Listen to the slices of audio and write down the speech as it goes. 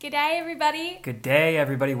G'day, everybody. Good day,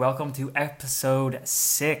 everybody. Welcome to episode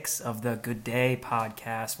 6 of the Good Day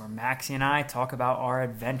podcast, where Maxie and I talk about our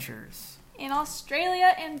adventures In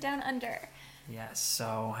Australia and down under. Yes,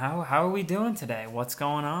 so how are we doing today? What's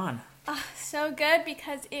going on? So good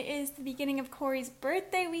because it is the beginning of Kory's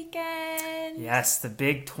birthday weekend. Yes, the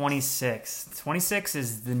big 26. 26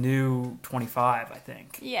 is the new 25, I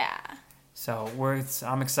think. Yeah. So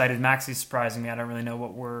I'm excited. Maxie's surprising me. I don't really know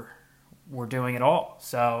what we're doing at all.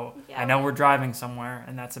 So yeah. I know we're driving somewhere,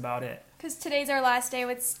 and that's about it. Because today's our last day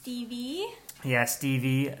with Stevie. Yeah,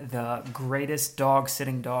 Stevie, the greatest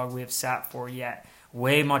dog-sitting dog we have sat for yet.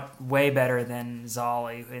 Way better than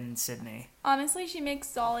Zolly in Sydney. Honestly, she makes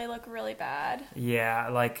Zolly look really bad. Yeah,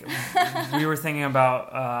 like we were thinking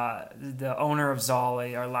about the owner of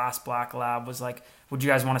Zolly, our last black lab, was like, would you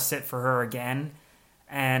guys want to sit for her again?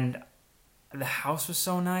 And the house was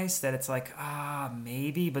so nice that it's like,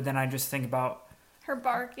 maybe. But then I just think about her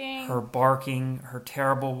barking, her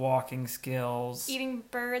terrible walking skills, eating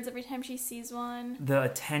birds every time she sees one, the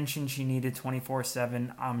attention she needed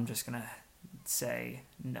 24/7. I'm just gonna say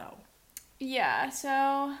no. Yeah,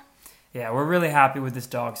 so yeah, we're really happy with this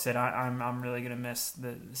dog sit. I'm really gonna miss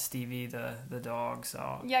the Stevie, the dog.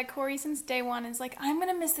 So yeah, Kory since day one is like, I'm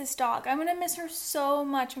gonna miss this dog. I'm gonna miss her so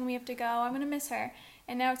much when we have to go. I'm gonna miss her.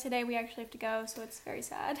 And now today we actually have to go, so it's very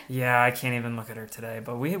sad. Yeah, I can't even look at her today.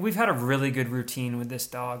 But we've had a really good routine with this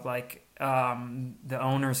dog. Like, the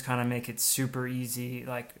owners kind of make it super easy.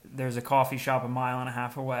 Like, there's a coffee shop 1.5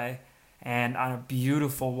 miles away, and on a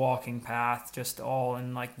beautiful walking path, just all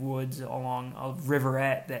in, like, woods along a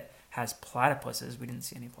riverette that has platypuses. We didn't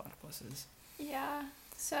see any platypuses. Yeah,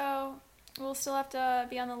 so we'll still have to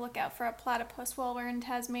be on the lookout for a platypus while we're in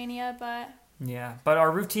Tasmania, but... Yeah, but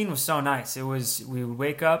our routine was so nice. We would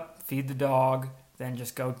wake up, feed the dog, then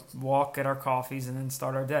just go walk, get our coffees, and then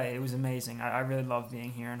start our day. It was amazing. I really love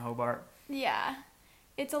being here in Hobart. Yeah.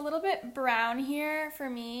 It's a little bit brown here for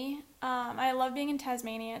me. I love being in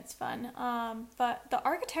Tasmania. It's fun. But the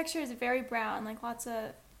architecture is very brown, like lots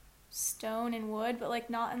of stone and wood, but like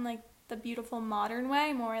not in like the beautiful modern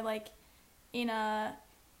way, more like in a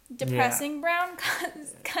depressing brown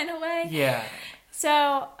kind of way. Yeah.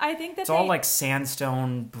 So I think that it's all like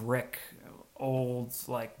sandstone, brick, old,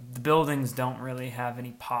 like the buildings don't really have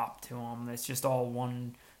any pop to them. It's just all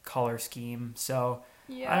one color scheme. So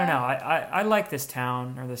yeah. I don't know. I like this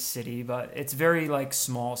town or this city, but it's very like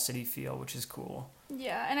small city feel, which is cool.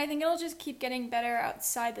 Yeah, and I think it'll just keep getting better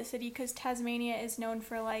outside the city because Tasmania is known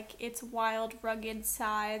for like its wild, rugged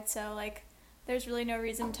side. So like there's really no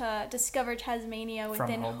reason to discover Tasmania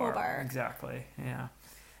within Hobart. Exactly, yeah.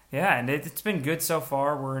 Yeah, and it's been good so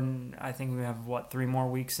far. I think we have, 3 more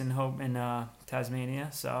weeks in Tasmania,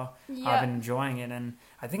 so yep. I've been enjoying it, and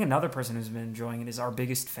I think another person who's been enjoying it is our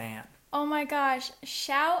biggest fan. Oh my gosh,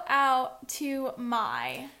 shout out to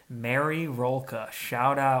Mary Rolka,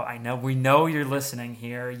 shout out. We know you're listening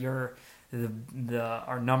here. You're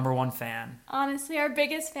our number one fan. Honestly, our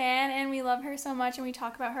biggest fan, and we love her so much, and we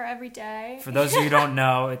talk about her every day. For those of you who don't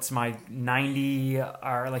know, it's my 90,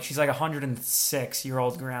 she's like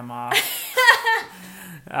 106-year-old grandma.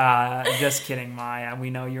 Just kidding, Maya.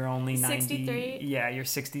 We know you're only 90. 63. Yeah, you're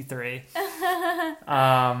 63.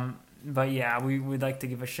 But yeah, we would like to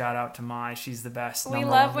give a shout out to Mai. She's the best. We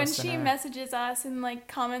love when she messages us and like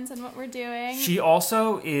comments on what we're doing. She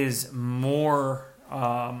also is more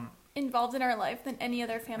involved in our life than any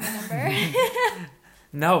other family member.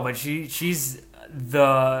 No, but she's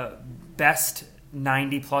the best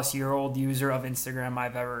 90-plus-year-old user of Instagram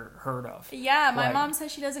I've ever heard of. Yeah, my mom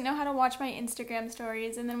says she doesn't know how to watch my Instagram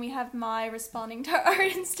stories, and then we have Mai responding to our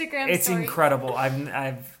Instagram stories. It's incredible.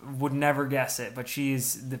 I would never guess it, but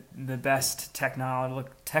she's the best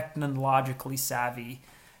technologically savvy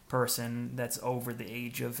person that's over the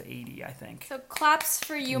age of 80, I think. So claps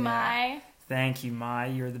for you, Mai. Thank you, Mai.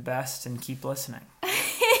 You're the best, and keep listening.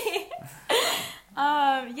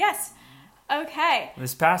 Yes. Okay.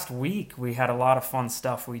 This past week, we had a lot of fun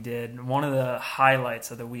stuff we did. One of the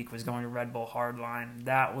highlights of the week was going to Red Bull Hardline.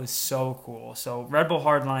 That was so cool. So Red Bull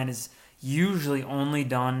Hardline is usually only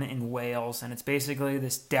done in Wales, and it's basically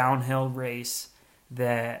this downhill race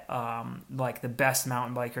that like the best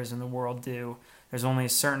mountain bikers in the world do. There's only a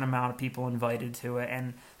certain amount of people invited to it,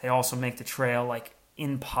 and they also make the trail like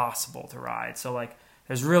impossible to ride. So like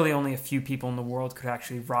there's really only a few people in the world could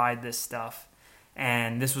actually ride this stuff.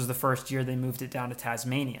 And this was the first year they moved it down to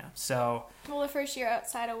Tasmania. So, well, the first year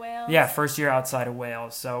outside of Wales. Yeah, first year outside of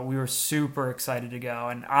Wales. So we were super excited to go.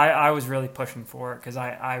 And I was really pushing for it because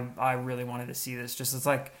I really wanted to see this. Just it's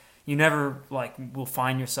like you never will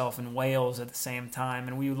find yourself in Wales at the same time.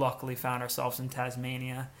 And we luckily found ourselves in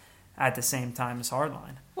Tasmania. at the same time as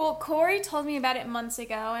Hardline. Well, Kory told me about it months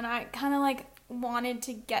ago, and I kind of like wanted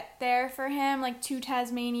to get there for him, like to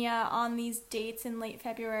Tasmania on these dates in late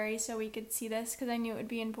February so we could see this because I knew it would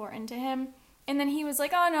be important to him. And then he was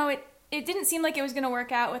like, oh no, it didn't seem like it was going to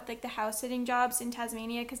work out with like the house sitting jobs in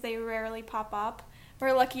Tasmania because they rarely pop up.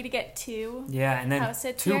 We're lucky to get 2. Yeah, and then house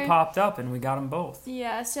sits 2 here. popped up and we got them both.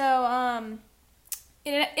 Yeah, so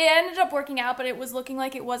it ended up working out, but it was looking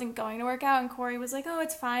like it wasn't going to work out, and Kory was like, oh,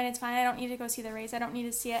 it's fine, I don't need to go see the race, I don't need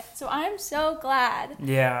to see it. So I'm so glad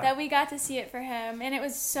that we got to see it for him, and it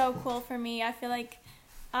was so cool for me. I feel like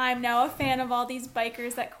I'm now a fan of all these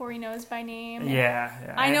bikers that Kory knows by name.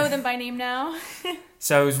 Yeah. I know them by name now.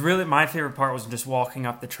 So it was really, my favorite part was just walking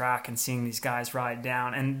up the track and seeing these guys ride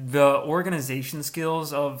down, and the organization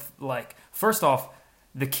skills of, like, first off,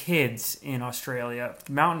 the kids in Australia,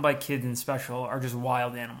 mountain bike kids in special, are just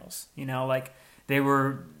wild animals. You know, like, they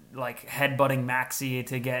were, like, headbutting Maxie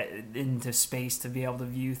to get into space to be able to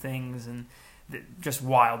view things, and just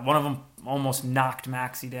wild. One of them almost knocked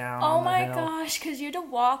Maxie down. Oh my hill. gosh, because you had to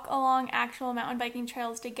walk along actual mountain biking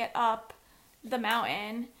trails to get up the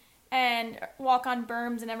mountain and walk on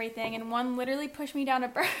berms and everything, and one literally pushed me down a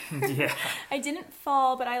berm. Yeah. I didn't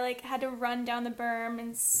fall, but I like had to run down the berm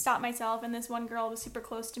and stop myself, and this one girl was super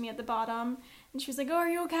close to me at the bottom, and she was like, oh, are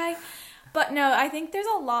you okay? But no, I think there's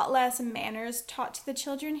a lot less manners taught to the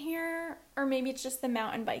children here, or maybe it's just the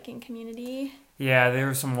mountain biking community. Yeah, there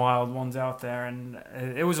were some wild ones out there, and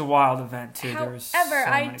it was a wild event too. However,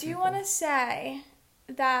 I do want to say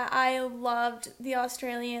that I loved the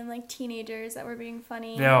Australian like teenagers that were being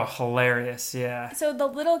funny. They were hilarious, yeah. So the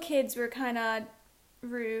little kids were kind of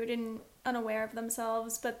rude and unaware of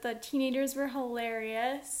themselves, but the teenagers were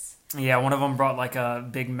hilarious. Yeah, one of them brought like a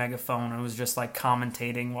big megaphone and was just like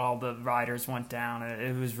commentating while the riders went down.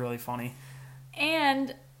 It was really funny.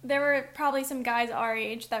 And there were probably some guys our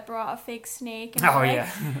age that brought a fake snake.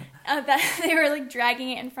 And that they were like dragging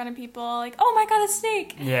it in front of people, like, oh my god, a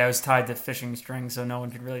snake! Yeah, it was tied to fishing strings, so no one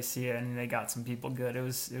could really see it, and they got some people good. It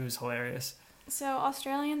was hilarious. So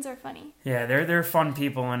Australians are funny. Yeah, they're fun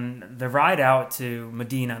people, and the ride out to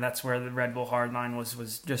Medina, that's where the Red Bull Hardline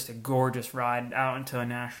was just a gorgeous ride out into a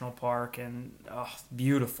national park, and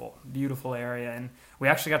beautiful area, and we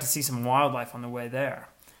actually got to see some wildlife on the way there.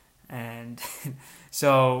 And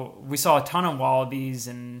so we saw a ton of wallabies,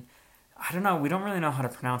 and I don't know, we don't really know how to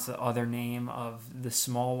pronounce the other name of the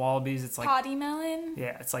small wallabies. It's like potty melon.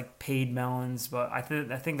 Yeah, it's like paid melons, but I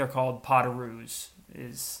think they're called potaroos.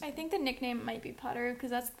 I think the nickname might be Potaroo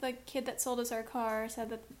because that's the kid that sold us our car said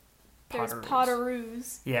that there's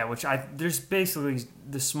potaroos. Yeah, there's basically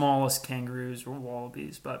the smallest kangaroos or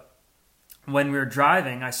wallabies, but when we were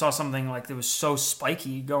driving, I saw something like that was so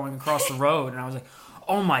spiky going across the road, and I was like,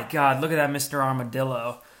 oh my god, look at that Mr.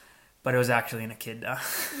 Armadillo. But it was actually an echidna.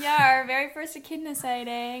 Yeah, our very first echidna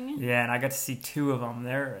sighting. Yeah, and I got to see 2 of them.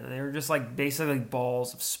 They were just like basically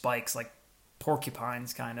balls of spikes, like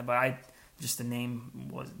porcupines kind of, but the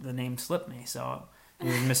name slipped me, so it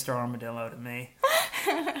was Mr. Armadillo to me.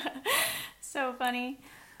 So funny.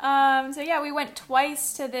 So yeah, we went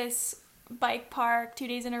twice to this bike park 2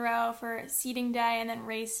 days in a row for seating day and then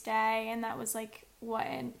race day, and that was like a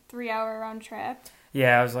 3-hour round trip.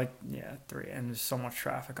 Yeah, it was like 3, and there's so much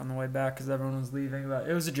traffic on the way back because everyone was leaving. But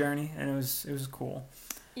it was a journey, and it was cool.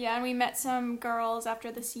 Yeah, and we met some girls after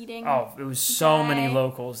the seating. Oh, it was so many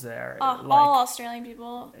locals there. All Australian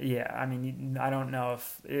people. Yeah, I mean, I don't know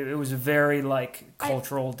if it was a very like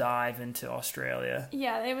cultural dive into Australia.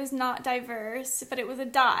 Yeah, it was not diverse, but it was a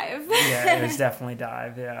dive. Yeah, it was definitely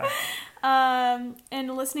dive. Yeah.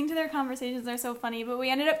 And listening to their conversations, they're so funny. But we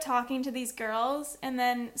ended up talking to these girls, and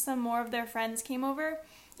then some more of their friends came over,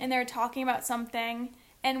 and they were talking about something.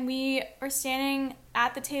 And we were standing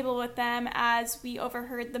at the table with them as we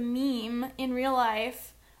overheard the meme in real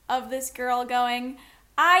life of this girl going,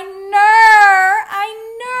 I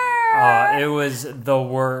know. It was the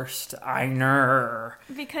worst. I know.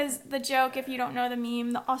 Because the joke, if you don't know the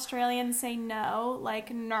meme, the Australians say no,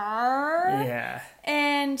 like ner. Yeah.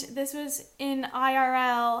 And this was in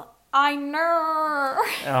IRL. I know.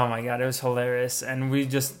 Oh my god, it was hilarious. And we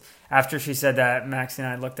just, after she said that, Maxie and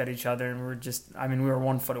I looked at each other and we were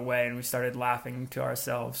 1 foot away and we started laughing to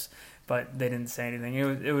ourselves, but they didn't say anything.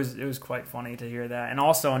 It was quite funny to hear that. And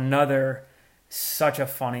also such a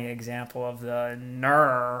funny example of the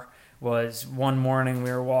ner was one morning we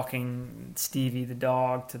were walking Stevie the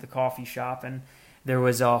dog to the coffee shop, and there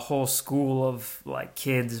was a whole school of like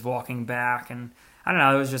kids walking back, and I don't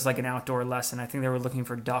know, it was just like an outdoor lesson. I think they were looking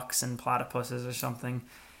for ducks and platypuses or something.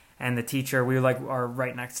 And the teacher, we are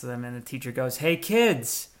right next to them, and the teacher goes, "Hey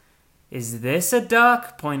kids, is this a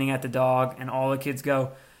duck?" pointing at the dog, and all the kids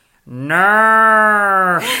go,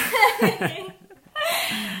 Naurrrrr.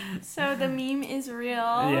 So the meme is real.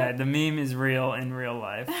 Yeah, the meme is real in real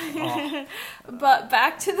life. Oh. But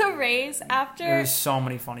back to the race after. There's so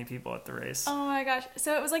many funny people at the race. Oh my gosh.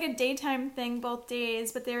 So it was like a daytime thing both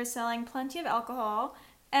days, but they were selling plenty of alcohol.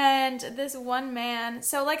 And this one man,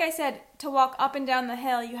 so like I said, to walk up and down the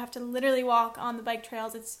hill, you have to literally walk on the bike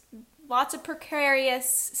trails. It's lots of precarious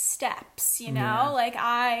steps, you know? Yeah. Like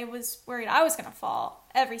I was worried I was going to fall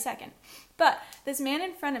every second. But this man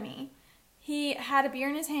in front of me, he had a beer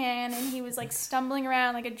in his hand and he was like stumbling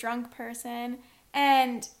around like a drunk person.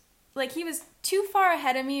 And like he was too far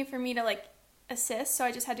ahead of me for me to like assist, so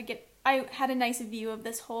I just had to I had a nice view of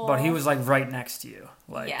this whole... But he was like right next to you.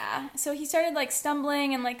 Like... Yeah. So he started like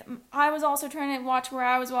stumbling and like I was also trying to watch where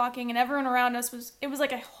I was walking and everyone around us it was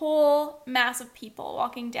like a whole mass of people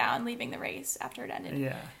walking down, leaving the race after it ended.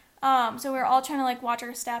 Yeah. So we were all trying to like watch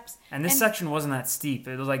our steps. And this section wasn't that steep.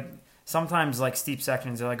 It was like sometimes like steep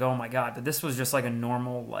sections are like, oh my God, but this was just like a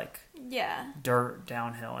normal like dirt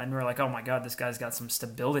downhill. And we're like, oh my God, this guy's got some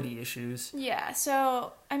stability issues. Yeah.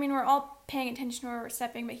 So, I mean, we're all paying attention to where we're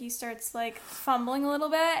stepping, but he starts like fumbling a little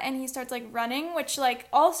bit and he starts like running, which like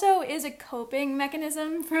also is a coping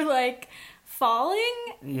mechanism for like falling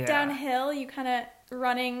downhill. You kind of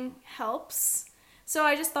running helps. So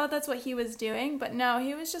I just thought that's what he was doing, but no,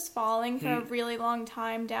 he was just falling for a really long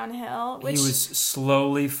time downhill. Which... He was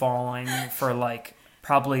slowly falling for like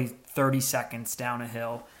probably 30 seconds down a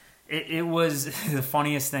hill. It was the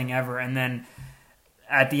funniest thing ever. And then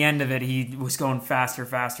at the end of it, he was going faster,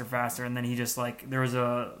 faster, faster. And then he just like, there was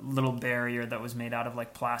a little barrier that was made out of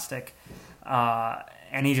like plastic.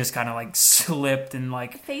 And he just kind of like slipped and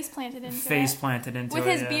like face planted into it. With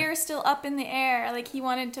his beer still up in the air. Like he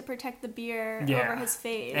wanted to protect the beer over his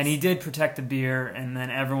face. And he did protect the beer. And then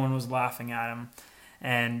everyone was laughing at him.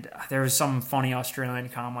 And there was some funny Australian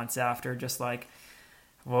comments after, just like,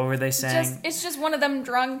 what were they saying? It's just one of them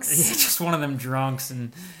drunks. Yeah, just one of them drunks.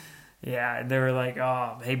 And yeah, they were like,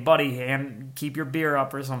 oh, hey, buddy, keep your beer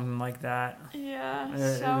up or something like that. Yeah,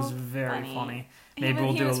 it was very funny. Maybe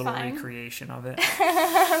we'll do a little recreation of it.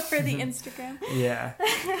 For the Instagram. Yeah.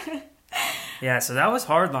 Yeah, so that was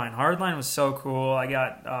Hardline. Hardline was so cool. I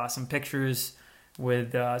got some pictures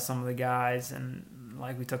with some of the guys, and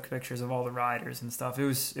like we took pictures of all the riders and stuff. It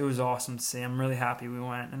was awesome to see. I'm really happy we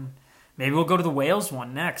went, and maybe we'll go to the Wales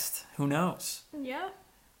one next. Who knows? Yeah.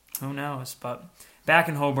 Who knows? But back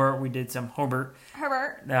in Hobart, we did some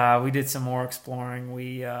we did some more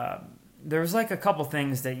exploring. There was like a couple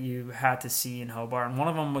things that you had to see in Hobart, and one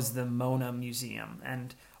of them was the Mona Museum.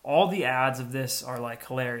 And all the ads of this are like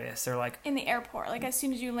hilarious. They're like in the airport. Like as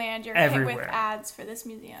soon as you land, you're everywhere. hit with ads for this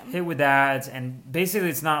museum. Hit with ads, and basically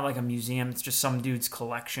it's not like a museum. It's just some dude's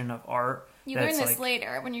collection of art. You learn this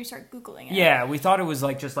later when you start Googling it. Yeah, we thought it was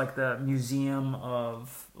like just like the Museum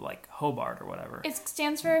of like Hobart or whatever. It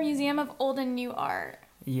stands for Museum of Old and New Art.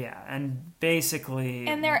 Yeah, and basically...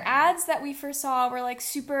 And their ads that we first saw were, like,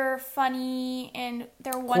 super funny, and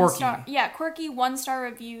they're one-star... Yeah, quirky one-star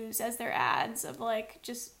reviews as their ads of, like,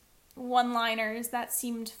 just one-liners that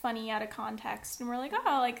seemed funny out of context. And we're like,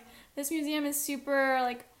 oh, like, this museum is super,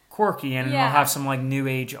 like... quirky, and they'll have some, like, new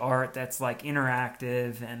age art that's, like,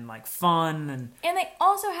 interactive and, like, fun. And they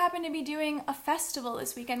also happen to be doing a festival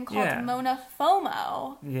this weekend called Mona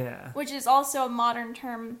FOMO. Yeah. Which is also a modern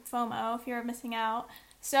term, FOMO, if you're missing out.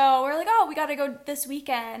 So we're like, oh, we got to go this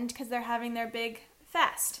weekend because they're having their big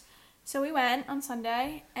fest. So we went on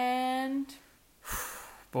Sunday, and...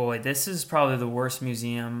 Boy, this is probably the worst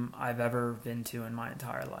museum I've ever been to in my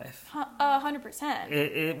entire life. 100%.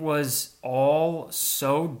 It was all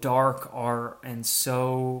so dark art and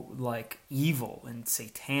so, like, evil and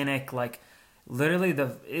satanic. Like, literally,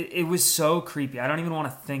 it was so creepy. I don't even want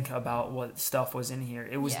to think about what stuff was in here.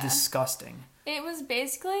 It was disgusting. It was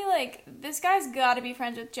basically like, this guy's got to be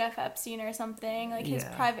friends with Jeff Epstein or something. Like, his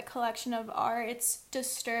private collection of art. It's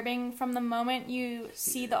disturbing from the moment you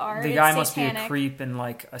see the art. The guy must be a creep and,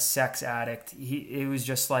 like, a sex addict. It was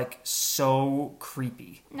just, like, so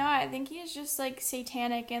creepy. No, I think he's just, like,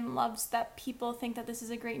 satanic and loves that people think that this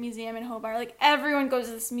is a great museum in Hobart. Like, everyone goes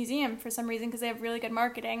to this museum for some reason because they have really good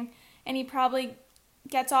marketing. And he probably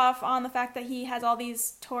gets off on the fact that he has all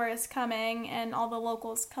these tourists coming and all the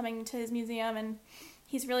locals coming to his museum, and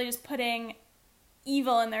he's really just putting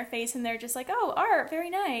evil in their face, and they're just like, oh, art, very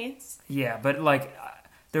nice. Yeah, but like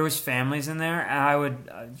there was families in there, and I would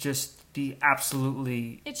just be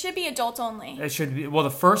absolutely... It should be adults only. It should be... Well, the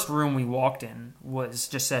first room we walked in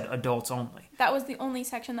just said adults only. That was the only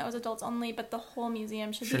section that was adults only, but the whole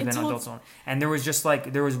museum should be adults only. And there was just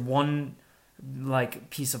like... There was one like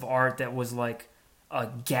piece of art that was like a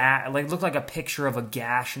like looked like a picture of a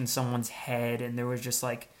gash in someone's head, and there was just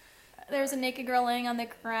like there was a naked girl laying on the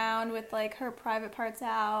ground with like her private parts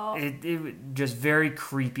out. It just very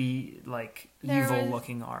creepy, like evil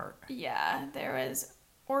looking art. Yeah, there was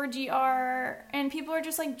orgy art, and people were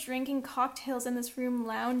just like drinking cocktails in this room,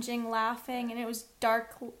 lounging, laughing, and it was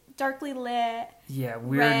darkly lit. Yeah,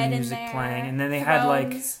 weird music playing, and then they had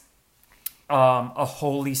like a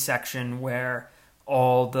holy section where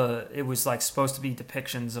it was like supposed to be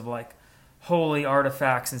depictions of like holy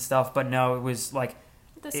artifacts and stuff, but no, it was like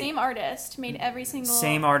the same artist made every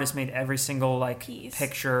single like piece.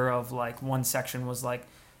 Picture of like one section was like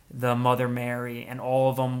the Mother Mary, and all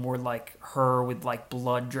of them were like her with like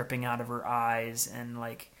blood dripping out of her eyes and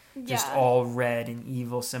like just all red and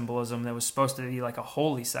evil symbolism that was supposed to be like a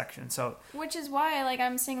holy section. So which is why like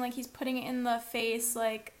I'm saying like he's putting it in the face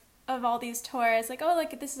like of all these tourists, like, oh,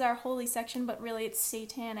 look, this is our holy section, but really it's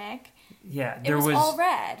satanic. Yeah, it was all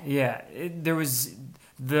red. Yeah, there was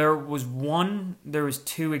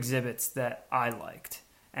two exhibits that I liked,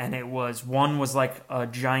 and one was like a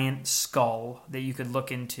giant skull that you could look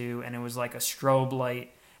into, and it was like a strobe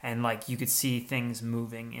light, and like you could see things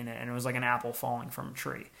moving in it, and it was like an apple falling from a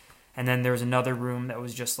tree. And then there was another room that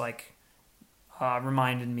was just like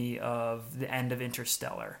reminded me of the end of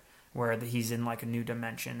Interstellar, where he's in like a new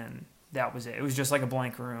dimension, and that was it. It was just like a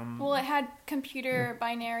blank room. Well, it had computer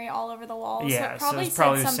binary all over the walls. Yeah, so it was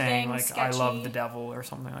probably said saying like sketchy. I love the devil or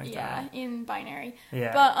something like that. Yeah, in binary.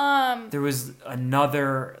 Yeah. But there was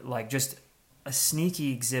another like just a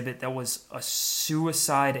sneaky exhibit that was a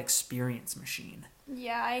suicide experience machine.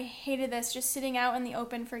 Yeah, I hated this. Just sitting out in the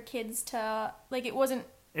open for kids to like it was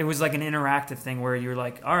like an interactive thing where you're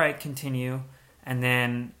like, all right, continue, and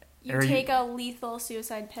then you take a lethal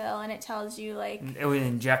suicide pill, and it tells you like it was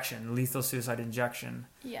lethal suicide injection.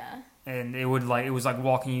 Yeah. And it was like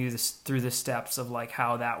walking you through the steps of like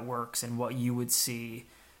how that works and what you would see.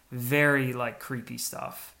 Very like creepy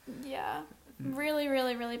stuff. Yeah. Really,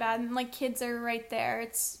 really, really bad. And like kids are right there.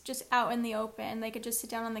 It's just out in the open. They could just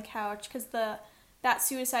sit down on the couch because that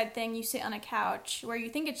suicide thing, you sit on a couch where you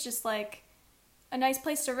think it's just like a nice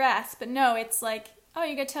place to rest, but no, it's like, oh,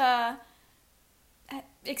 you get to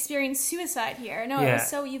experience suicide here. No, It was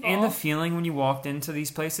so evil. And the feeling when you walked into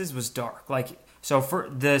these places was dark. Like, so for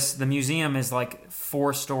this, the museum is like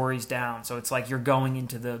 4 stories down, so it's like you're going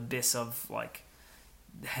into the abyss of like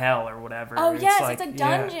hell or whatever. Oh yes, it's a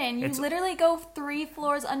dungeon. You literally go 3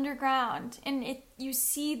 floors underground, and you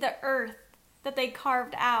see the earth that they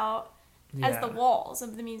carved out as the walls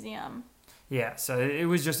of the museum. Yeah, so it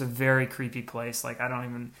was just a very creepy place. Like,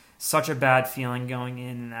 such a bad feeling going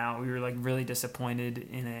in and out. We were like really disappointed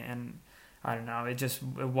in it, and I don't know,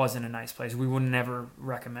 it wasn't a nice place. We would never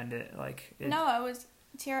recommend it. No, it was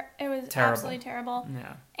terrible. Absolutely terrible.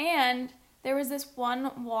 Yeah. And there was this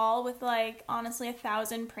one wall with like honestly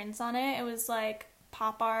 1,000 prints on it. It was like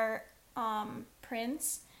pop art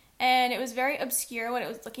prints. And it was very obscure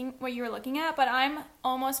what you were looking at, but I'm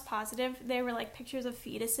almost positive they were like pictures of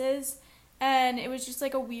fetuses, and it was just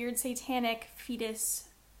like a weird satanic fetus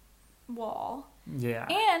wall. Yeah.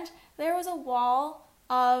 And there was a wall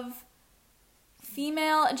of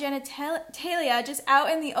female genitalia just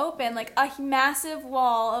out in the open, like a massive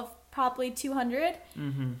wall of probably 200.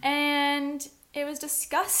 Mm-hmm. And it was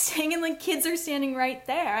disgusting, and like kids are standing right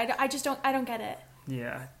there. I don't get it.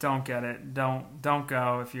 Yeah, don't get it. Don't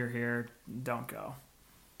go if you're here. Don't go.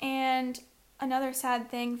 And another sad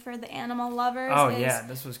thing for the animal lovers is yeah,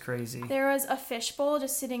 this was crazy. There was a fishbowl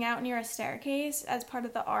just sitting out near a staircase as part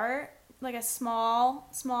of the art, like a small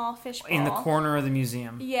fishbowl. In the corner of the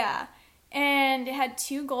museum. Yeah. And it had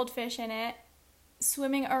 2 goldfish in it,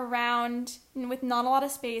 swimming around with not a lot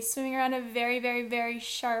of space, swimming around a very, very, very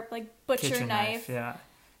sharp, like, butcher kitchen knife. Yeah.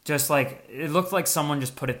 Just like, it looked like someone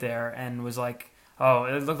just put it there and was like, oh,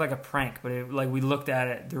 it looked like a prank, but we looked at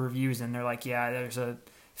it, the reviews, and they're like, yeah, there's a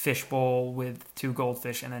fishbowl with 2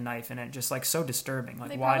 goldfish and a knife in it. Just like so disturbing.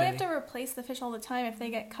 Like, they why probably have to replace the fish all the time if they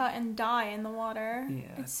get cut and die in the water.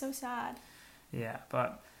 Yeah. It's so sad. Yeah,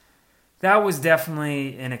 but that was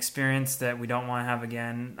definitely an experience that we don't want to have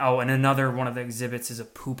again. Oh, and another one of the exhibits is a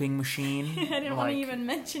pooping machine. I didn't want to even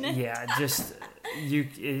mention it. Yeah, just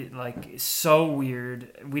so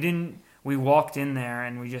weird. We walked in there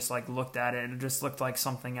and we just like looked at it, and it just looked like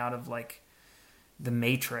something out of like the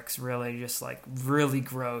Matrix, really, just like really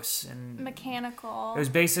gross and mechanical. It was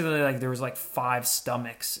basically like there was like 5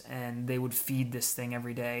 stomachs, and they would feed this thing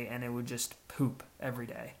every day, and it would just poop every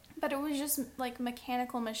day. But it was just like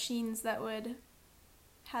mechanical machines that would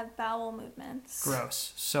have bowel movements.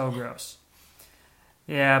 Gross. So gross.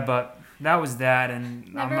 Yeah, but that was that,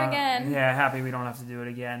 and Never again. Yeah, happy we don't have to do it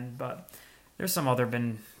again, but there's some other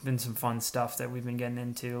been some fun stuff that we've been getting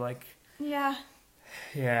into, like Yeah.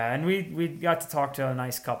 Yeah, and we got to talk to a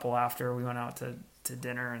nice couple after we went out to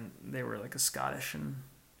dinner, and they were like a Scottish, and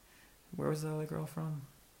where was the other girl from?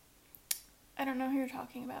 I don't know who you're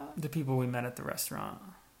talking about. The people we met at the restaurant.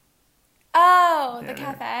 Oh, Yeah, the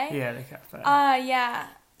cafe? Yeah, the cafe. Yeah.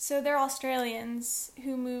 So they're Australians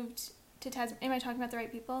who moved to Tasmania. Am I talking about the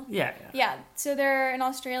right people? Yeah. Yeah. So they're an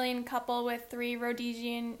Australian couple with 3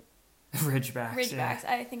 Rhodesian Ridgebacks. Yeah.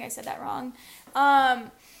 I think I said that wrong.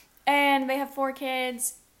 And they have 4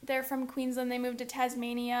 kids. They're from Queensland. They moved to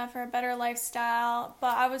Tasmania for a better lifestyle.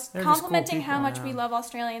 But I was complimenting cool people, how much we love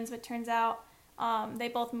Australians, but turns out they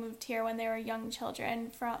both moved here when they were young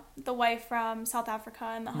children. From the wife from South Africa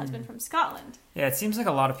and the husband from Scotland. Yeah, it seems like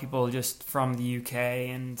a lot of people just from the UK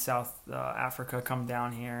and South Africa come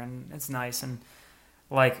down here, and it's nice. And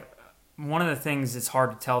like one of the things, it's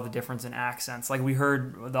hard to tell the difference in accents. Like we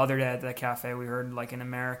heard the other day at the cafe, we heard like an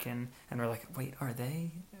American, and we're like, wait, are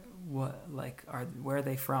they? Where are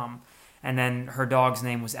they from? And then her dog's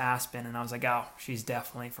name was Aspen, and I was like, oh, she's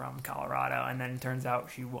definitely from Colorado. And then it turns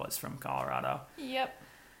out she was from Colorado. Yep.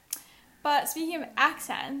 But speaking of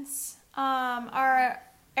accents, our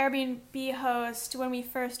Airbnb host, when we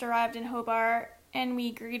first arrived in Hobart and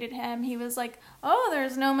we greeted him, he was like, oh,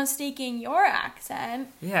 there's no mistaking your accent.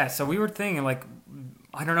 Yeah, so we were thinking, like,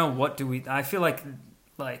 I don't know, I feel like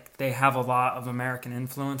they have a lot of American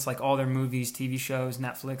influence, like all their movies, TV shows,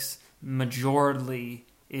 Netflix, majority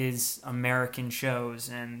is American shows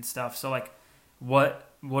and stuff. So like what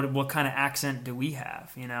kind of accent do we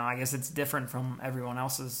have? You know, I guess it's different from everyone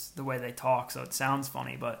else's, the way they talk, so it sounds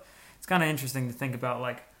funny, but it's kind of interesting to think about.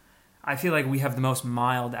 Like I feel like we have the most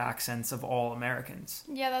mild accents of all Americans.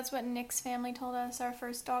 Yeah, that's what Nick's family told us, our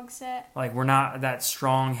first dog sit. Like, we're not that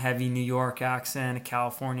strong, heavy New York accent, a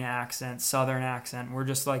California accent, Southern accent. We're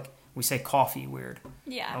just like, we say coffee weird.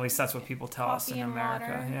 Yeah. At least that's what people tell us in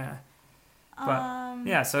America. Water. Yeah. But,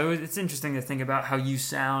 yeah, so it's interesting to think about how you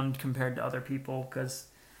sound compared to other people, because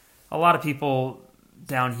a lot of people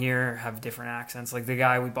down here have different accents. Like the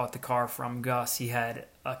guy we bought the car from, Gus, he had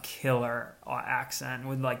a killer accent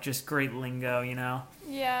with like just great lingo, you know?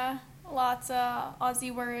 Yeah, lots of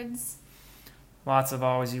Aussie words. Lots of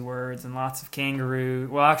Aussie words and lots of kangaroo.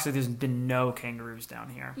 Well, actually, there's been no kangaroos down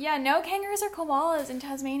here. Yeah, no kangaroos or koalas in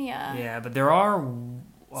Tasmania. Yeah, but there are...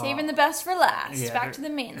 saving the best for last. Yeah, back to the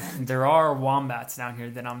mainland. There are wombats down here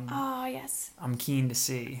that Oh, yes. I'm keen to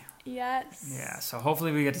see. Yes. Yeah, so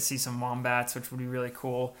hopefully we get to see some wombats, which would be really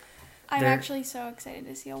cool. I'm actually so excited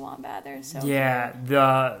to see a wombat. They're so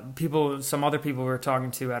cute. Some other people we were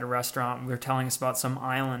talking to at a restaurant were telling us about some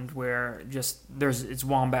island where it's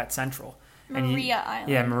wombat central. Maria Island.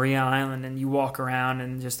 Yeah, Maria Island, and you walk around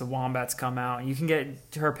and just the wombats come out. And you can get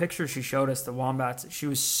her picture she showed us, the wombats. She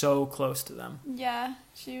was so close to them. Yeah,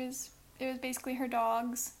 it was basically her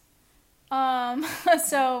dogs.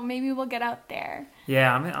 So maybe we'll get out there.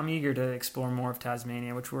 Yeah, I'm eager to explore more of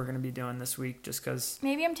Tasmania, which we're going to be doing this week just because...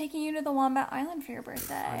 Maybe I'm taking you to the Wombat Island for your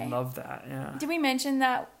birthday. I love that, yeah. Did we mention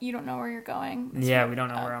that you don't know where you're going? Yeah, we don't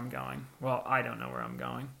know where I'm going. Well, I don't know where I'm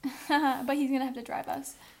going. But he's going to have to drive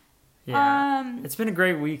us. Yeah, it's been a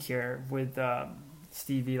great week here with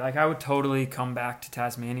Stevie. Like, I would totally come back to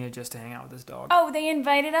Tasmania just to hang out with this dog. Oh, they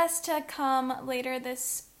invited us to come later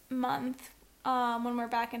this month when we're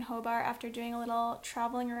back in Hobart after doing a little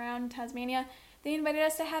traveling around Tasmania. They invited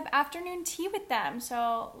us to have afternoon tea with them.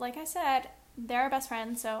 So, like I said, they're our best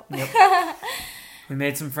friends. So yep. We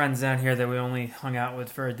made some friends down here that we only hung out with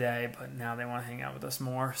for a day, but now they want to hang out with us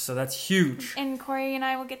more. So that's huge. And Kory and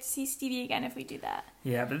I will get to see Stevie again if we do that.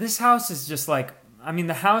 Yeah, but this house is just like, I mean,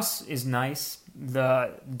 the house is nice.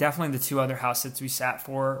 Definitely the 2 other house sits we sat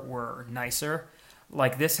for were nicer.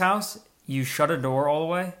 Like this house, you shut a door all the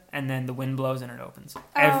way, and then the wind blows and it opens.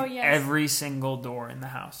 Yes. Every single door in the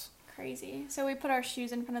house. Crazy. So we put our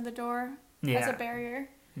shoes in front of the door as a barrier.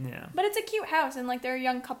 Yeah. But it's a cute house, and like they're a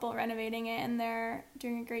young couple renovating it, and they're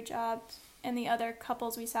doing a great job. And the other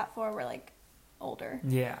couples we sat for were like older.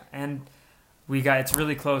 Yeah, and it's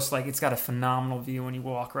really close. Like, it's got a phenomenal view when you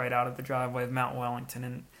walk right out of the driveway of Mt Wellington,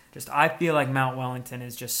 and I feel like Mt Wellington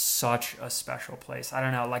is just such a special place. I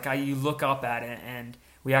don't know, like you look up at it, and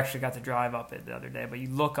we actually got to drive up it the other day, but you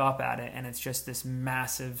look up at it, and it's just this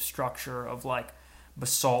massive structure of like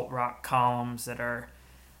basalt rock columns that are,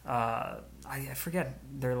 I forget,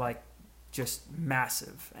 they're like just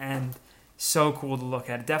massive and so cool to look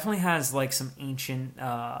at. It definitely has like some ancient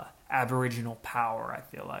Aboriginal power, I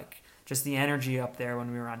feel like. Just the energy up there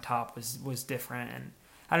when we were on top was different, and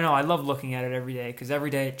I don't know, I love looking at it every day because every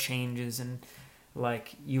day it changes, and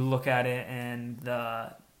like you look at it and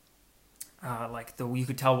you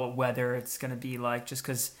could tell what weather it's going to be like just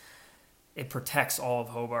because it protects all of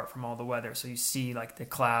Hobart from all the weather. So you see like the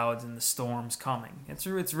clouds and the storms coming.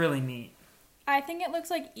 It's really neat. I think it looks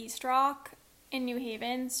like East Rock in New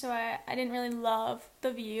Haven, so I didn't really love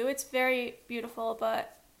the view. It's very beautiful,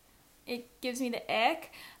 but it gives me the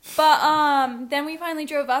ick. But then we finally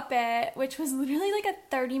drove up it, which was literally like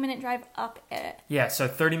a 30-minute drive up it. Yeah, so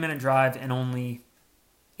 30-minute drive and only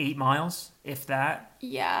 8 miles, if that.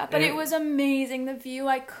 Yeah, but it was amazing. The view,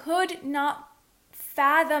 I could not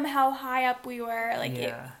fathom how high up we were. Like,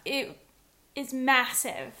 it is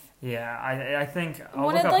massive. Yeah, I think I'll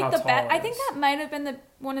one look of up like how the tall best. it I think is. that might have been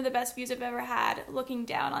one of the best views I've ever had, looking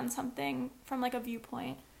down on something from like a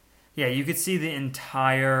viewpoint. Yeah, you could see the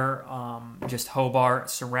entire just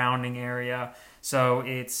Hobart surrounding area. So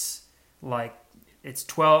it's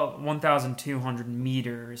 1,200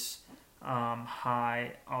 meters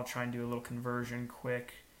high. I'll try and do a little conversion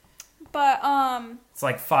quick. But it's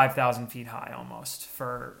like 5,000 feet high almost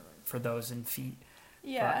for those in feet.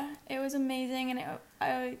 Yeah, it was amazing, and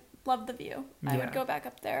I loved the view. I would go back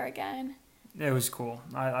up there again. It was cool.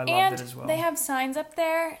 I loved it as well. They have signs up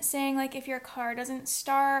there saying, like, if your car doesn't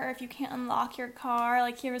start or if you can't unlock your car,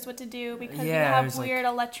 like, here's what to do because we have weird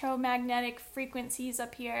electromagnetic frequencies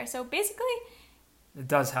up here. So basically, it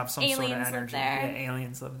does have some sort of energy. Live there. Yeah,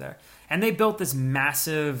 aliens live there. And they built this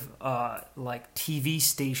massive, TV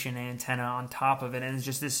station antenna on top of it, and it's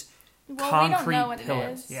just this concrete we don't know what pillar.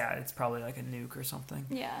 it is. Yeah, it's probably like a nuke or something.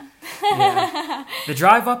 Yeah. The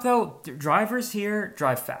drive up though, drivers here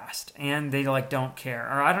drive fast and they don't care.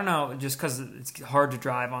 Or I don't know, just because it's hard to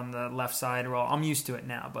drive on the left side. Well, I'm used to it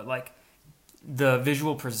now, but like the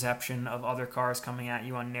visual perception of other cars coming at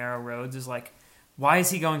you on narrow roads is like, why is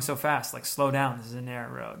he going so fast? Like, slow down. This is a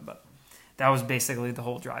narrow road. But that was basically the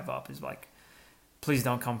whole drive up. Is like, please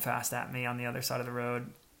don't come fast at me on the other side of the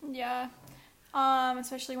road. Yeah.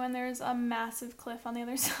 Especially when there's a massive cliff on the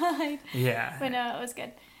other side. Yeah. But no, it was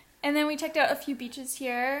good. And then we checked out a few beaches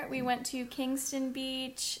here. We went to Kingston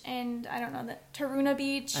Beach and, Taroona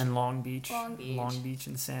Beach. And Long Beach. Long Beach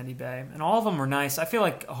and Sandy Bay. And all of them were nice. I feel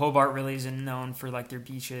like Hobart really isn't known for, like, their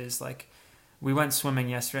beaches. Like, we went swimming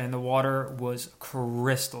yesterday and the water was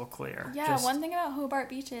crystal clear. Yeah, one thing about Hobart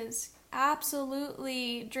beaches,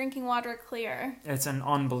 absolutely drinking water clear. It's an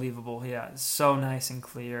unbelievable, so nice and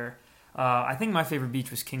clear. I think my favorite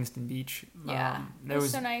beach was Kingston Beach. Yeah, it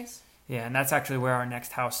was so nice. Yeah, and that's actually where our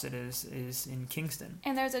next house is in Kingston.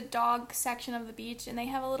 And there's a dog section of the beach, and they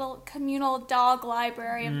have a little communal dog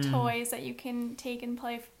library of toys that you can take and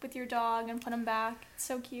play with your dog and put them back. It's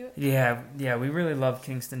so cute. Yeah, we really loved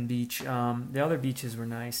Kingston Beach. The other beaches were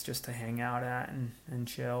nice just to hang out at and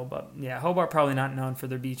chill. But yeah, Hobart probably not known for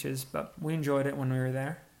their beaches, but we enjoyed it when we were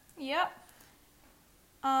there. Yep.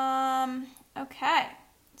 Okay.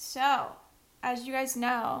 So, as you guys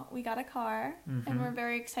know, we got a car, and we're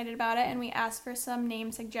very excited about it, and we asked for some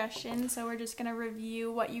name suggestions, so we're just going to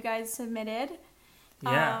review what you guys submitted.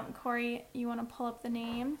 Yeah. Kory, you want to pull up the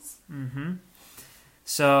names? Mm-hmm.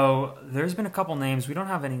 So, there's been a couple names. We don't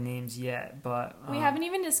have any names yet, but... we haven't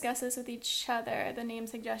even discussed this with each other, the name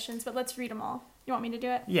suggestions, but let's read them all. You want me to do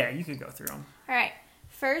it? Yeah, you could go through them. All right.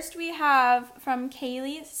 First, we have from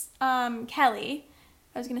Kelly. I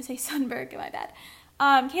was going to say Sunberg, my bad.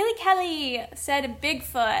 Kelly said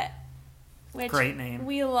Bigfoot, which great name.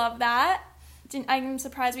 We love that. I'm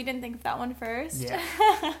surprised we didn't think of that one first. Yeah.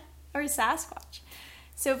 Or Sasquatch.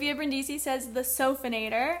 Sophia Brindisi says the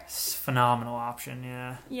Sofinator. Phenomenal option,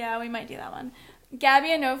 yeah. Yeah, we might do that one.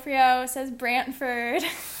 Gabby Onofrio says Brantford.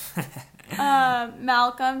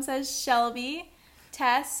 Malcolm says Shelby.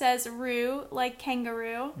 Tess says Roo, like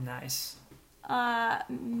kangaroo. Nice.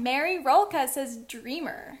 Mary Rolka says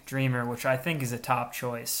Dreamer. Dreamer, which I think is a top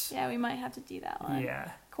choice. Yeah, we might have to do that one.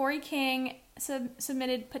 Yeah. Kory King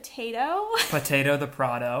submitted Potato. Potato the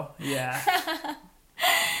Prado, yeah.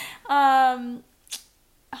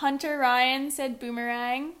 Hunter Ryan said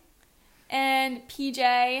Boomerang. And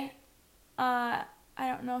PJ, I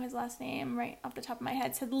don't know his last name right off the top of my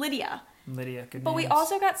head, said Lydia. Lydia, good But names. we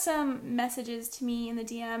also got some messages to me in the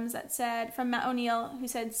DMs that said, from Matt O'Neill, who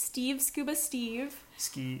said Scuba Steve.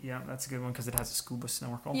 Yeah, that's a good one because it has a scuba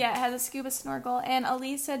snorkel. Yeah, it has a scuba snorkel. And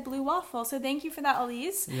Elise said Blue Waffle. So thank you for that,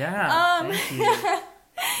 Elise. Yeah, thank you.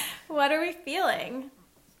 What are we feeling?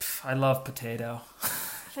 I love Potato.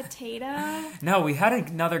 Potato? No, we had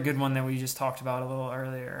another good one that we just talked about a little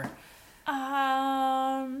earlier.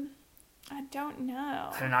 I don't know.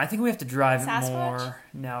 I don't know. I think we have to drive Sasquatch? it more.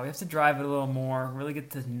 No, we have to drive it a little more. Really get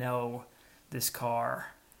to know this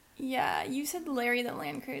car. Yeah, you said Larry the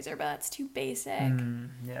Land Cruiser, but that's too basic.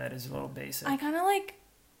 Yeah, that is a little basic. I kind of like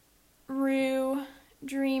Roo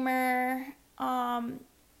Dreamer,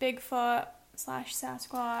 Bigfoot /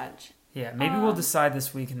 Sasquatch. Yeah, maybe we'll decide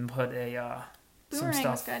this week and put Boomerang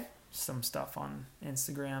was good. some stuff on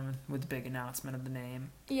Instagram with the big announcement of the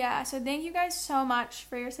name. Yeah, so thank you guys so much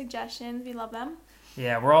for your suggestions. We love them.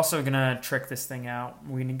 Yeah, we're also going to trick this thing out.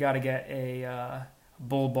 We got to get a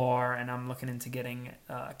bull bar, and I'm looking into getting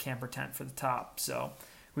a camper tent for the top. So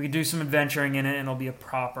we can do some adventuring in it, and it'll be a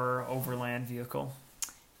proper overland vehicle.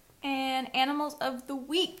 And animals of the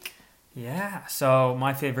week. Yeah, so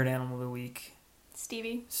my favorite animal of the week.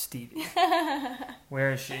 Stevie.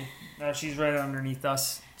 Where is she? She's right underneath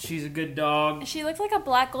us. She's a good dog. She looks like a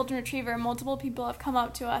black golden retriever. Multiple people have come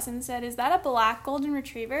up to us and said, "Is that a black golden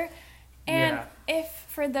retriever?" And if,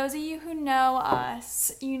 for those of you who know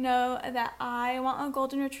us, you know that I want a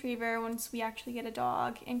golden retriever once we actually get a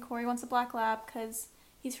dog, and Kory wants a black lab because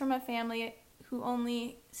he's from a family who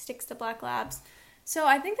only sticks to black labs. So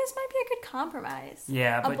I think this might be a good compromise.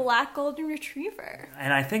 Yeah, a black golden retriever.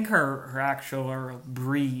 And I think her actual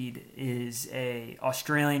breed is a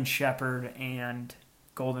Australian Shepherd and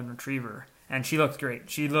golden retriever, and she looks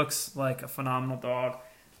great. She looks like a phenomenal dog.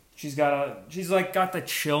 She's got the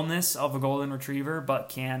chillness of a golden retriever, but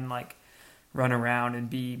can like run around and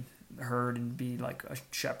be heard and be like a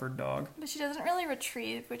shepherd dog. But she doesn't really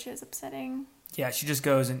retrieve, which is upsetting. Yeah, she just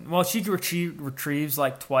goes and she retrieves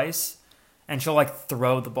like twice, and she'll like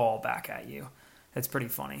throw the ball back at you. It's pretty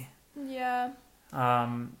funny. Yeah.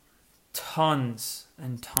 Tons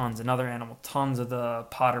and tons. Another animal. Tons of the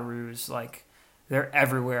potaroos. Like they're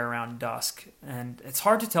everywhere around dusk, and it's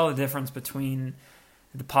hard to tell the difference between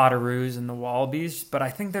the potaroos and the wallabies, but I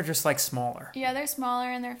think they're just like smaller. Yeah, they're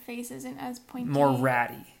smaller and their face isn't as pointy. More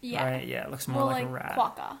ratty. Yeah. Right? Yeah, it looks more like a rat.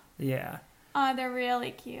 Quokka. Yeah. They're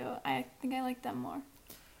really cute. I think I like them more.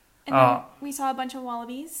 And then we saw a bunch of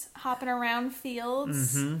wallabies hopping around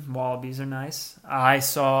fields. Mm-hmm. Wallabies are nice. I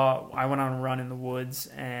went on a run in the woods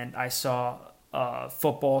and I saw a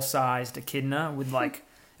football-sized echidna with like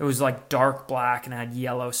it was like dark black and it had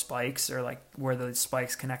yellow spikes, or like where the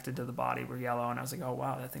spikes connected to the body were yellow. And I was like, oh,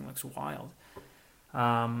 wow, that thing looks wild.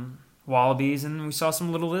 Wallabies, and we saw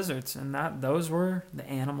some little lizards. And those were the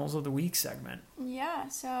Animals of the Week segment. Yeah,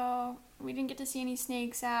 so we didn't get to see any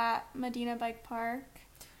snakes at Medina Bike Park.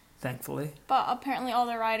 Thankfully. But apparently all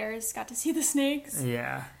the riders got to see the snakes.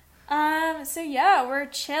 Yeah. So yeah, we're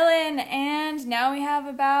chilling. And now we have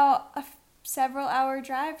about a several-hour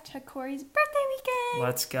drive to Kory's birthday weekend.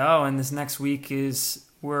 Let's go. And this next week is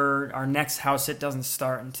our next house sit doesn't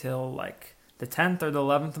start until like the 10th or the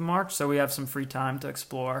 11th of March, so we have some free time to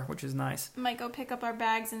explore, which is nice. Might go pick up our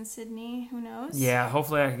bags in Sydney. Who knows? Yeah,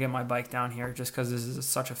 hopefully I can get my bike down here just because this is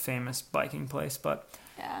such a famous biking place. But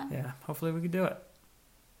yeah, hopefully we could do it.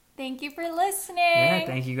 Thank you for listening. Yeah,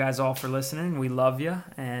 thank you guys all for listening. We love you,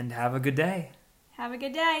 and have a good day. Have a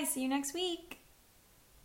good day. See you next week.